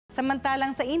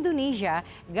Samantalang sa Indonesia,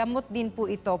 gamot din po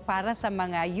ito para sa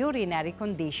mga urinary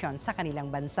condition sa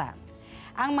kanilang bansa.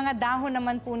 Ang mga dahon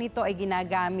naman po nito ay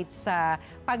ginagamit sa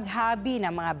paghabi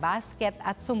ng mga basket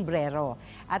at sombrero.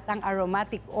 At ang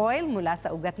aromatic oil mula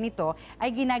sa ugat nito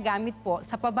ay ginagamit po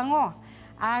sa pabango.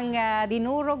 Ang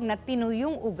dinurog na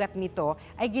tinuyong ugat nito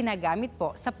ay ginagamit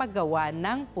po sa paggawa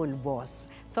ng pulbos.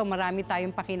 So marami tayong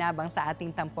pakinabang sa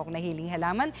ating tampok na hiling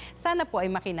halaman. Sana po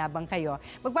ay makinabang kayo.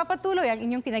 Magpapatuloy ang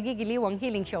inyong pinagigiliwang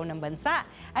hiling show ng bansa,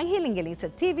 ang Hiling Galing sa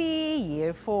TV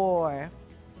Year 4.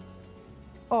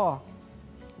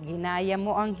 Ginaya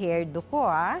mo ang hairdo ko,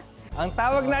 ah. Ang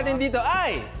tawag natin dito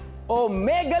ay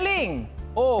Omegaling!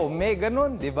 Mega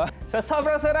nun, di ba? Sa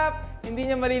sobrang sarap, hindi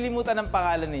niya malilimutan ang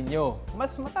pangalan ninyo.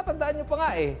 Mas matatandaan niyo pa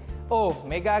nga eh.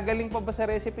 May gagaling pa ba sa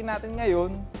recipe natin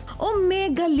ngayon?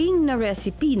 Omegaling na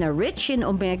recipe na rich in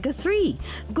omega-3.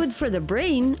 Good for the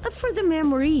brain at for the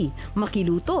memory.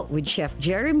 Makiluto with Chef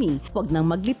Jeremy. Huwag nang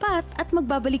maglipat at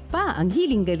magbabalik pa ang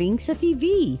Hiling Galing sa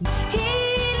TV.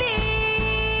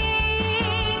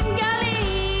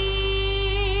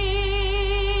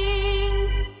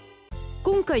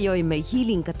 Kung kayo'y may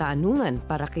hiling katanungan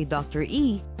para kay Dr.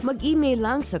 E, mag-email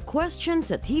lang sa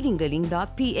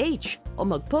questions@healinggaling.ph o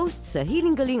mag-post sa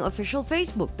Hiling Galing official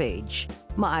Facebook page.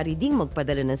 Maaari ding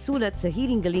magpadala ng sulat sa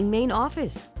Hiling Galing main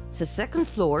office sa 2nd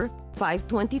floor,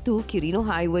 522 Quirino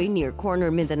Highway near corner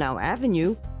Mindanao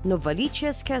Avenue,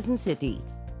 Novaliches, Quezon City.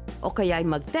 O kaya'y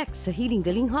mag-text sa Hiling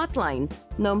Galing hotline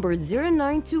number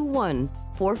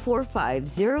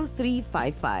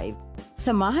 0921-445-0355.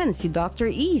 Samahan si Dr.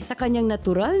 E sa kanyang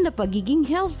natural na pagiging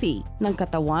healthy ng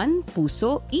katawan,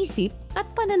 puso, isip at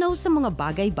pananaw sa mga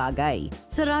bagay-bagay.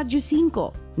 Sa Radyo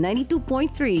 5,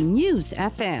 92.3 News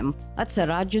FM at sa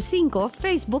Radyo 5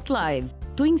 Facebook Live.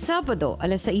 Tuwing Sabado,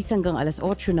 alas 6 hanggang alas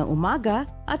 8 ng umaga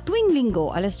at tuwing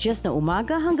Linggo, alas 10 ng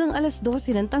umaga hanggang alas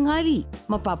 12 ng tanghali.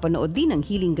 Mapapanood din ang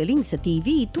Hiling Galing sa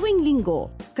TV tuwing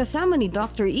Linggo. Kasama ni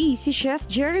Dr. E si Chef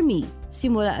Jeremy.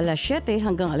 Simula alas 7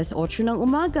 hanggang alas 8 ng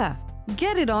umaga.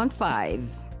 Get it on 5.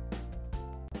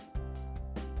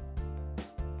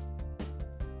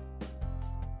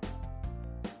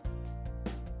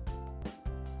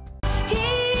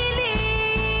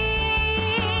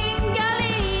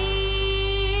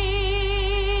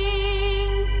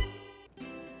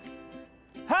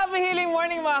 Happy Healing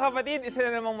Morning mga kapatid! Isa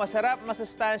na namang masarap,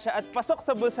 masustansya at pasok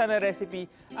sa bulsa na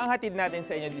recipe ang hatid natin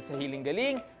sa inyo dito sa Hiling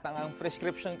Galing. Ang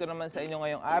prescription ko naman sa inyo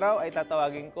ngayong araw ay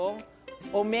tatawagin kong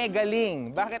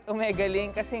Omegaling. Bakit Omegaling?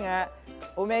 Kasi nga,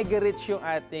 omega-rich yung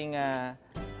ating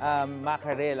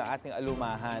mackerel, ang ating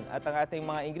alumahan. At ang ating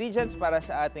mga ingredients para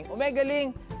sa ating Omegaling,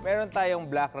 meron tayong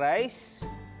black rice,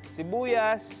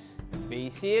 sibuyas,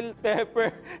 basil,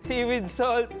 pepper, seaweed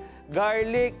salt,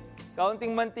 garlic,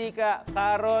 kaunting mantika,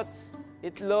 carrots,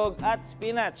 itlog, at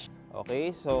spinach. Okay,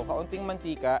 so kaunting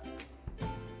mantika.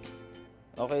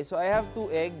 Okay, so I have 2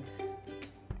 eggs.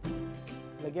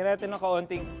 Lagyan natin ng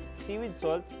kaunting seaweed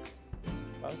salt.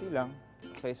 Kaunti lang.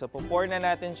 Okay, so pour na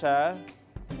natin siya.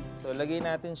 So, lagay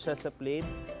natin siya sa plate.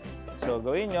 So,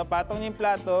 gawin nyo, patong nyo yung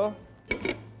plato.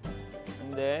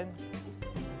 And then,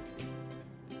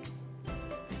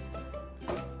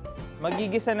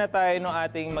 magigisa na tayo ng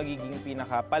ating magiging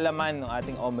pinakapalaman ng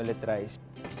ating omelette rice.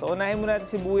 So, unahin muna natin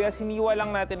sibuyas. Siniwa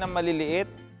lang natin ng maliliit.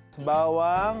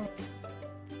 Bawang,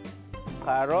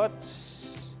 carrots.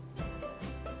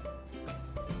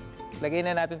 Lagay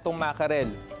na natin itong mackerel.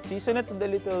 Season it with a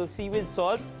little seaweed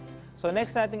salt. So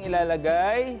next natin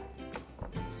ilalagay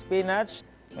spinach.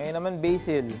 Ngayon naman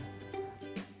basil.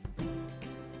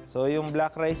 So yung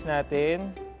black rice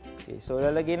natin. Okay, so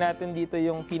lalagay natin dito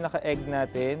yung pinaka-egg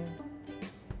natin.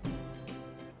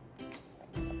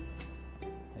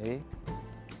 Okay.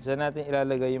 Diyan natin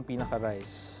ilalagay yung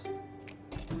pinaka-rice.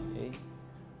 Okay.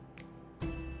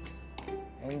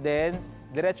 And then,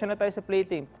 diretso na tayo sa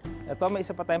plating. Ito, may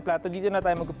isa pa tayong plato. Dito na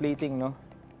tayo mag-plating, no?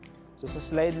 So, sa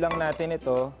slide lang natin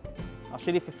ito.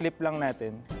 Actually, flip lang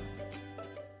natin.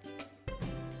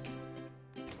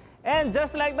 And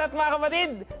just like that, mga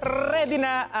kapatid, ready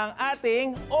na ang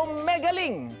ating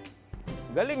Omegaling.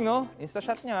 Galing, no?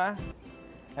 Insta-shot niya, ha?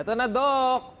 Ito na,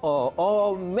 Doc.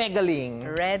 Omegaling.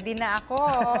 Ready na ako.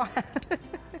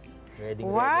 Ready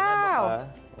Wow! na,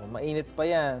 Doc, ha? Mainit pa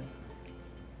yan.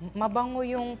 Mabango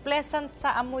yung pleasant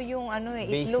sa amoy yung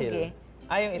itlog Basil. eh.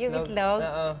 Yung itlog? Yung itlog,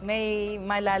 may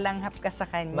malalanghap ka sa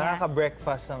kanya.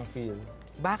 Nakaka-breakfast ang feel.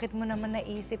 Bakit mo naman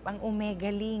naisip ang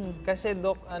Omegaling? Kasi,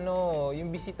 Doc,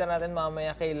 yung bisita natin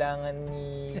mamaya kailangan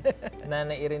ni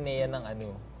Nanay Irenea ng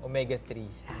omega-3.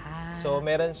 So,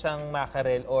 meron siyang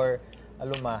mackerel or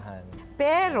alumahan.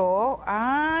 Pero,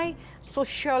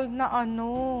 sosyal na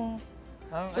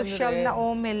Social na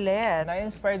omelette.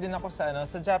 Na-inspire din ako sa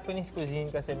sa Japanese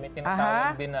cuisine kasi may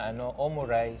tinatawag din na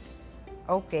omurice.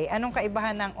 Okay, anong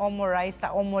kaibahan ng omurice sa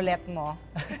omelette mo?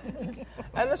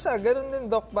 Siya, ganun din,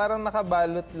 Doc. Parang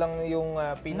nakabalot lang yung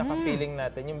pinaka-feeling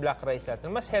natin, yung black rice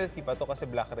natin. Mas healthy pa to kasi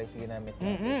black rice ginamit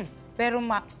natin. Pero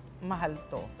mahal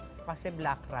to kasi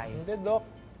black rice. Hindi, Doc.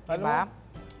 Diba?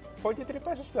 43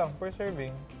 pesos lang per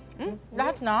serving.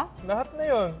 Lahat na? Lahat na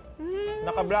yun.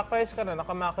 Naka-black rice ka na,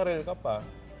 naka-mackerel ka pa.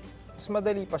 Mas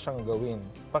madali pa siyang gawin.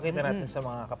 Pakita natin sa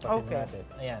mga kapatid natin.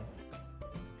 Ayan.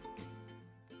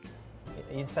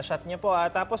 Yung sa shot niya po.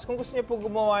 Tapos kung gusto niyo po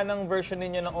gumawa ng version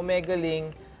ninyo ng Omega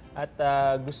Ling at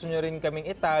gusto niyo rin kaming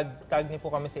tag niyo po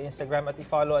kami sa Instagram at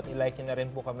i-follow at i-like niyo na rin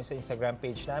po kami sa Instagram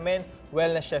page namin,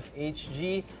 Wellness Chef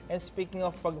HG. And speaking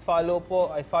of pag-follow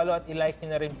po, i-follow at i-like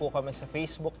niyo na rin po kami sa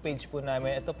Facebook page po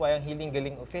namin. Ito po ay ang Healing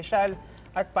Galing Official.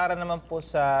 At para naman po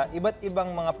sa iba't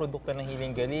ibang mga produkto ng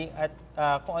Healing Galing at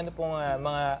kung ano pong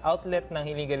mga outlet ng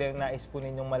Healing Galing na nais po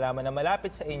ninyong malaman na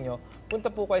malapit sa inyo, punta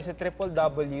po kayo sa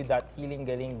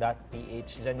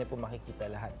www.healinggaling.ph. Diyan niyo po makikita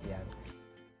lahat yan.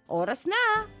 Oras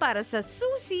na para sa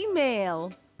Susi Mail.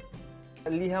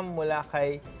 Liham mula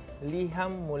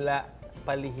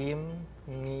palihim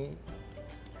ni...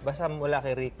 Basta mula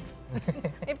kay Rick.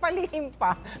 Palihim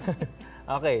pa.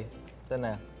 Okay, ito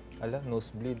na.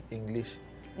 Nosebleed, English.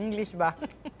 English ba?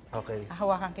 Okay.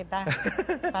 Hawakan kita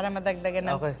para madagdagan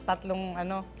ng tatlong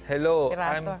Hello,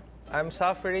 piraso. I'm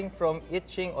suffering from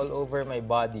itching all over my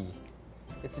body.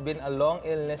 It's been a long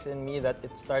illness in me that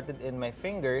it started in my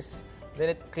fingers,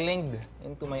 then it clinged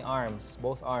into my arms,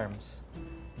 both arms.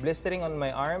 Blistering on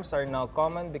my arms are now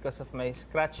common because of my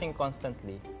scratching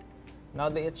constantly.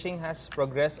 Now the itching has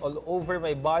progressed all over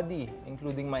my body,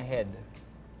 including my head.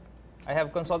 I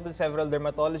have consulted several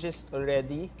dermatologists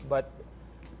already, but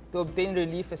to obtain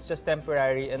relief is just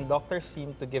temporary and doctors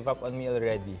seem to give up on me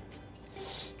already.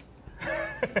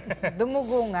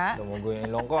 Dumugo nga. Dumugo yung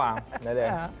ilong ko Dali.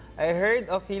 I heard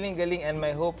of Healing Galing and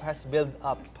my hope has built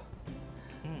up.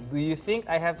 Do you think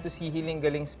I have to see Healing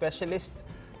Galing specialists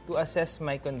to assess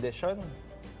my condition?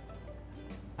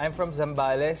 I'm from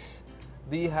Zambales.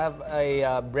 Do you have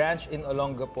a branch in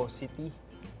Olongapo City?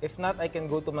 If not, I can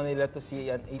go to Manila to see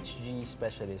an HG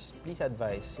specialist. Please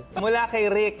advise. Mula kay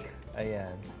Rick.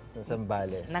 Ayan, ng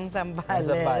Zambales. Ng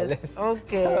Zambales.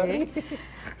 Okay.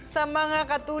 Sa mga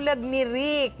katulad ni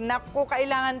Rick, naku,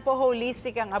 kailangan po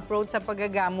holistic ang approach sa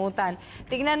paggagamutan.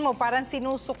 Tingnan mo, parang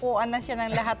sinusukuan na siya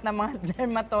ng lahat ng mga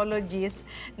dermatologist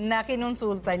na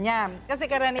kinonsulta niya. Kasi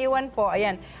karaniwan po,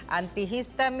 ayan,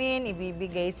 antihistamine,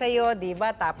 ibibigay sa'yo, di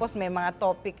ba? Tapos may mga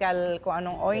topical kung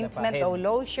anong ointment o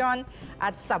lotion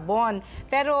at sabon.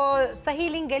 Pero sa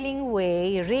Healing Galing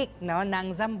Way, Rick,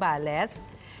 ng Zambales,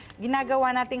 ginagawa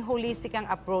nating holistic ang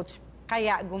approach,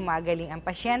 kaya gumagaling ang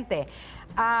pasyente.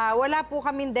 Wala po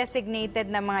kaming designated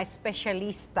na mga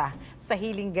espesyalista sa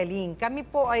Healing Galing. Kami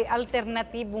po ay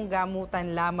alternatibong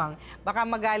gamutan lamang. Baka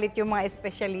magalit yung mga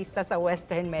espesyalista sa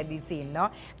Western medicine,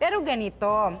 no? Pero ganito,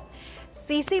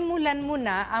 sisimulan mo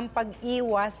na ang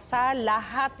pag-iwas sa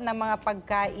lahat ng mga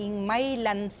pagkaing may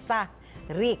lansa,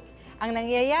 Rick. Ang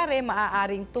nangyayari,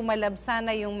 maaaring tumalab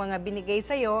sana yung mga binigay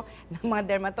sa'yo ng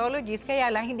mga dermatologist, kaya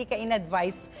lang hindi ka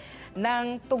in-advise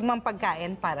ng tugmang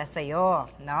pagkain para sa'yo.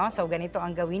 No? So, ganito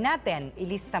ang gawin natin.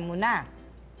 Ilista mo na.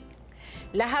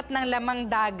 Lahat ng lamang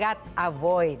dagat,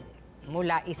 avoid.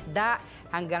 Mula isda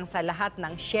hanggang sa lahat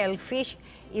ng shellfish,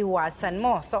 iwasan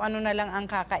mo. So, ano na lang ang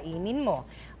kakainin mo?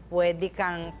 Pwede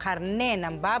kang karne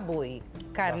ng baboy,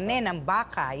 karne ng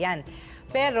baka, yan.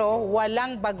 Pero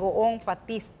walang bagoong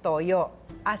patis, toyo.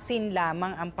 Asin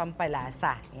lamang ang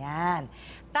pampalasa. Yan.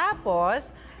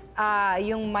 Tapos,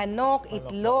 yung manok,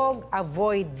 itlog,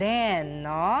 avoid din,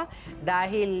 no?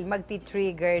 Dahil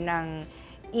magti-trigger ng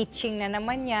itching na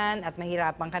naman yan at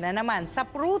mahirapan ka na naman. Sa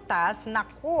prutas,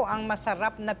 naku, ang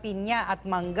masarap na pinya at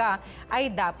mangga ay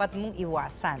dapat mong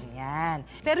iwasan. Yan.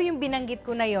 Pero yung binanggit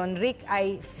ko na yon, Rick,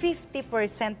 ay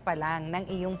 50% pa lang ng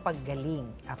iyong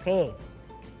paggaling. Okay.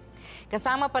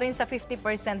 Kasama pa rin sa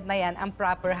 50% na yan ang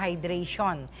proper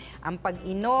hydration. Ang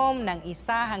pag-inom ng 1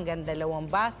 hanggang 2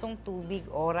 basong tubig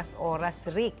oras-oras,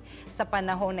 Rick, sa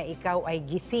panahon na ikaw ay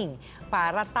gising.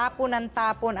 Para tapon ng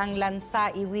tapon ang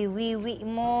lansa, iwiwiwi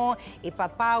mo,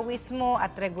 ipapawis mo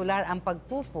at regular ang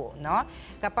pagpupo. No?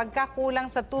 Kapag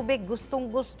kakulang sa tubig,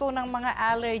 gustong-gusto ng mga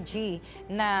allergy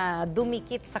na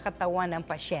dumikit sa katawan ng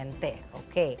pasyente.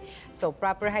 Okay. So,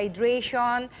 proper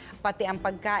hydration, pati ang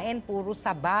pagkain, puro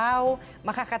sabaw,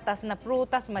 makakatas na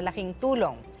prutas, malaking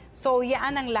tulong. So,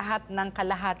 yaan ang lahat ng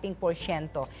kalahating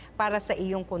porsyento para sa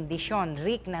iyong kondisyon,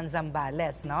 Rick ng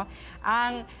Zambales, no?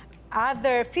 Ang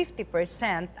other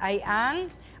 50% ay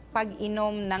ang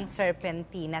pag-inom ng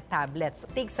serpentina tablets.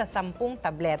 Tig sa 10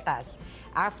 tabletas.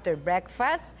 After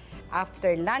breakfast,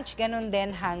 after lunch, ganun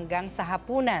din hanggang sa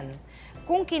hapunan.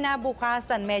 Kung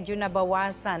kinabukasan medyo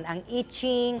nabawasan ang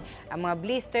itching, ang mga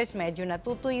blisters medyo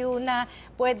natutuyo na,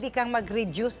 pwede kang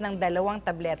mag-reduce ng 2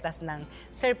 tabletas ng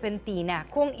serpentina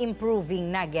kung improving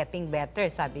na, getting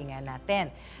better, sabi nga natin.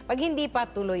 Pag hindi pa,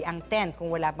 tuloy ang 10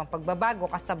 kung wala pang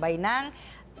pagbabago kasabay ng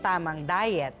tamang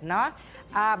diet, no?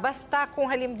 Basta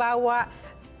kung halimbawa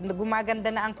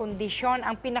gumaganda na ang kondisyon,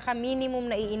 ang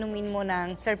pinaka-minimum na iinumin mo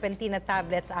ng serpentina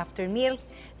tablets after meals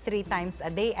 3 times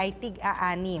a day ay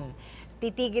tig-6.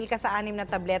 Titigil ka sa 6 na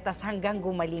tabletas hanggang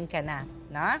gumaling ka na.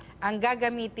 Ang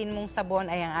gagamitin mong sabon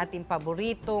ay ang ating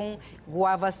paboritong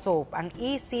guava soap, ang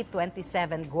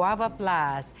EC27 Guava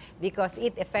Plus, because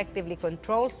it effectively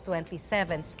controls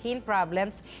 27 skin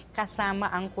problems kasama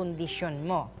ang kondisyon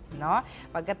mo.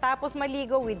 Pagkatapos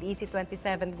maligo with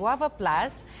EC27 Guava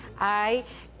Plus, ay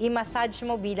i-massage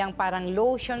mo bilang parang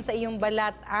lotion sa iyong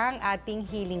balat ang ating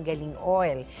Healing Galing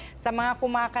Oil. Sa mga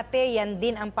kumakate, yan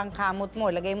din ang pangkamot mo.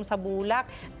 Lagay mo sa bulak,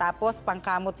 tapos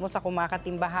pangkamot mo sa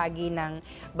kumakating bahagi ng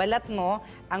balat mo,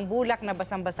 ang bulak na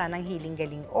basang-basa ng Healing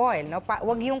Galing Oil.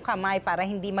 Huwag yung kamay para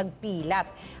hindi magpilat.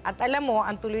 At alam mo,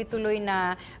 ang tuloy-tuloy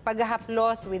na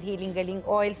paghahaplos with Healing Galing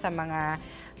Oil sa mga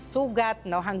sugat,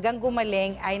 hanggang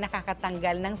gumaling ay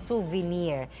nakakatanggal ng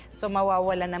souvenir. So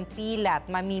mawawala ng pilat,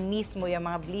 mamimiss mo yung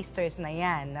mga blisters na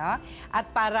yan. At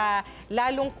para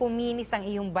lalong kuminis ang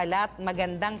iyong balat,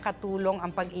 magandang katulong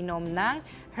ang pag-inom ng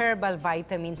herbal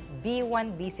vitamins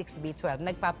B1, B6, B12.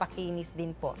 Nagpapakinis din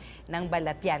po ng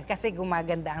balat yan kasi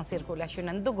gumaganda ang sirkulasyon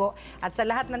ng dugo at sa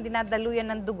lahat ng dinadaluyan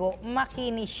ng dugo,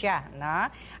 makinis siya.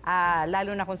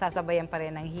 Lalo na kung sasabayan pa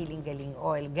rin ng Healing Galing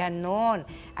Oil. Ganon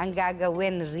ang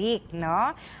gagawin, Rick.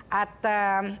 At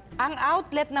ang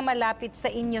outlet na malapit sa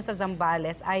inyo sa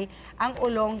Zambales ay ang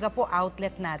Olongapo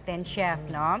outlet natin, Chef.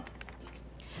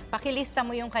 Pakilista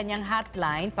mo yung kanyang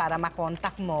hotline para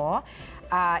makontak mo.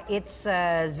 It's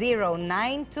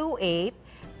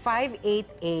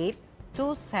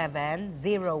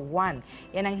 0928-588-2701.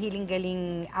 Yan ang Healing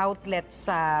Galing outlet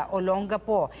sa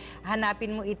Olongapo.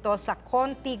 Hanapin mo ito sa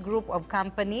Conti Group of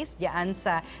Companies, diyan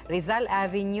sa Rizal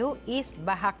Avenue, East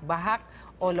Bahak-Bahak,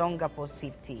 Olongapo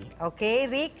City. Okay,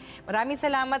 Rick? Maraming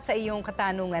salamat sa iyong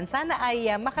katanungan. Sana ay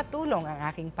makatulong ang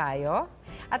aking payo.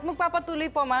 At magpapatuloy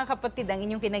po mga kapatid ang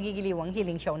inyong kinagigiliwang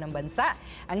healing show ng bansa,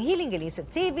 ang Healing Galing sa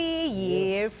TV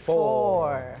Year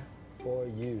 4. For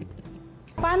you.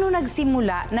 Paano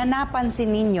nagsimula na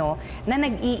napansin ninyo na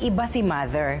nag-iiba si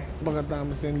Mother?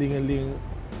 Pagkatapos ng lingaling,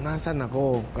 nasan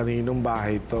ako? Kaninong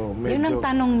bahay to? Yun ang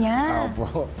tanong niya.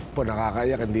 Po,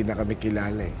 nakakaiyak, hindi na kami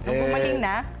kilala eh. Nung gumaling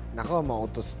na? Nako,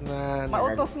 mautos na.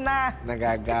 Mautos na.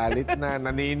 Nagagalit na,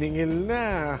 naniningil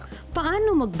na.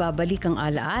 Paano magbabalik ang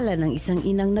alaala ng isang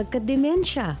inang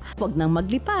nagkademensya? Huwag nang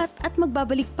maglipat at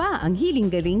magbabalik pa ang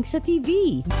Healing Galing sa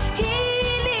TV.